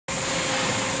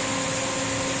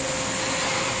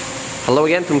Hello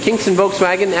again from Kingston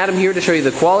Volkswagen. Adam here to show you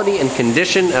the quality and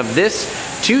condition of this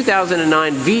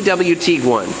 2009 VW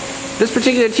Tiguan. This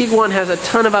particular Tiguan has a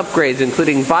ton of upgrades,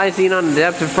 including bi-xenon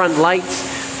adaptive front lights,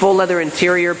 full leather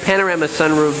interior, panorama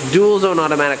sunroof, dual zone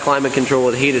automatic climate control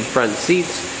with heated front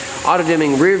seats, auto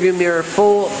dimming rear view mirror,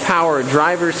 full power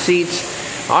driver's seat,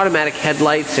 automatic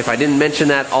headlights, if I didn't mention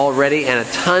that already, and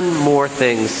a ton more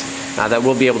things that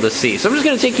we'll be able to see. So I'm just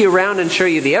going to take you around and show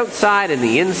you the outside and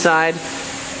the inside,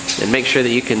 and make sure that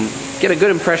you can get a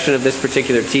good impression of this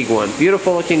particular Tiguan.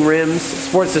 Beautiful looking rims,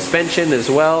 sport suspension as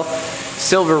well,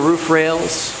 silver roof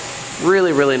rails,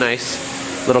 really, really nice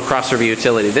little crossover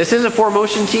utility. This is a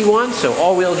 4Motion Tiguan, so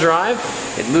all-wheel drive.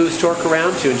 It moves torque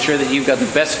around to ensure that you've got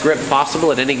the best grip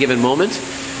possible at any given moment.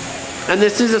 And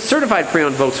this is a certified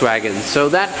pre-owned Volkswagen, so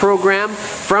that program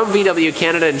from VW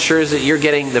Canada ensures that you're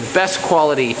getting the best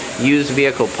quality used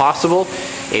vehicle possible.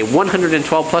 A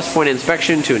 112 plus point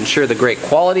inspection to ensure the great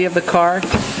quality of the car.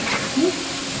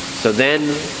 So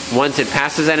then, once it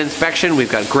passes that inspection,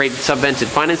 we've got great subvented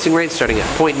financing rates starting at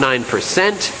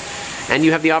 0.9%. And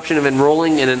you have the option of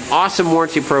enrolling in an awesome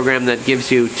warranty program that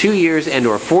gives you 2 years and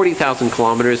or 40,000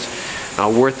 kilometers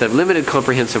worth of limited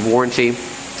comprehensive warranty,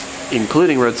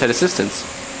 including roadside assistance.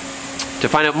 To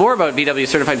find out more about VW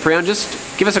Certified Pre-Owned, just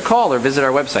give us a call or visit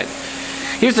our website.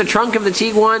 Here's the trunk of the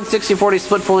Tiguan, 60/40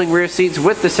 split folding rear seats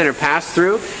with the center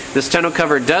pass-through. This tonneau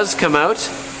cover does come out.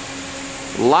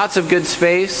 Lots of good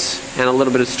space, and a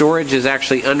little bit of storage is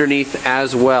actually underneath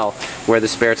as well, where the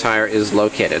spare tire is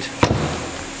located.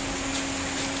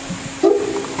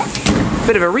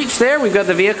 Bit of a reach there. We've got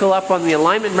the vehicle up on the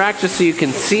alignment rack just so you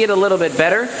can see it a little bit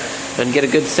better and get a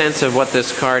good sense of what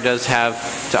this car does have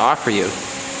to offer you.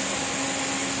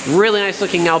 Really nice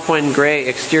looking Alpine gray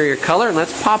exterior color. And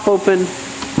let's pop open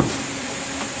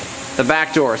the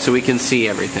back door so we can see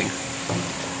everything.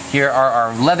 Here are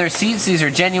our leather seats. These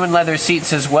are genuine leather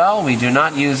seats as well. We do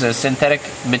not use a synthetic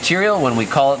material when we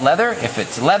call it leather. If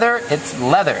it's leather, it's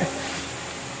leather.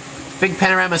 Big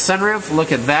panorama sunroof.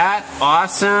 Look at that.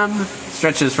 Awesome.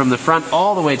 Stretches from the front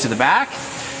all the way to the back.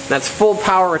 That's full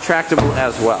power retractable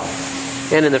as well.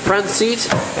 And in the front seat,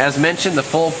 as mentioned, the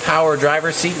full power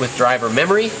driver seat with driver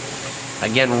memory.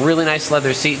 Again, really nice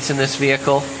leather seats in this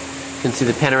vehicle. You can see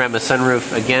the panorama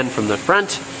sunroof again from the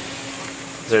front.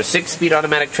 There's a 6-speed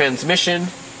automatic transmission,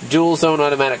 dual zone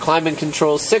automatic climate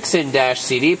control, 6-in dash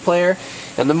CD player,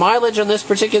 and the mileage on this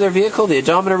particular vehicle, the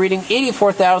odometer reading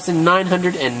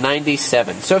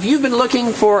 84,997. So if you've been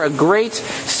looking for a great,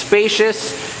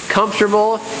 spacious,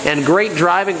 comfortable, and great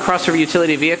driving crossover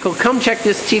utility vehicle, come check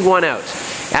this Tiguan out.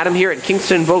 Adam here at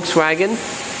Kingston Volkswagen.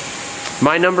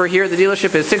 My number here at the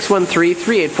dealership is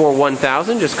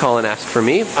 613-384-1000. Just call and ask for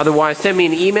me. Otherwise, send me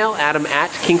an email,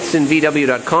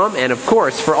 adam@kingstonvw.com. And of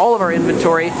course, for all of our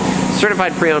inventory,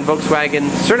 certified pre-owned Volkswagen,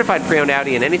 certified pre-owned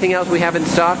Audi, and anything else we have in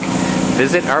stock,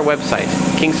 visit our website,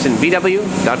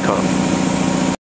 kingstonvw.com.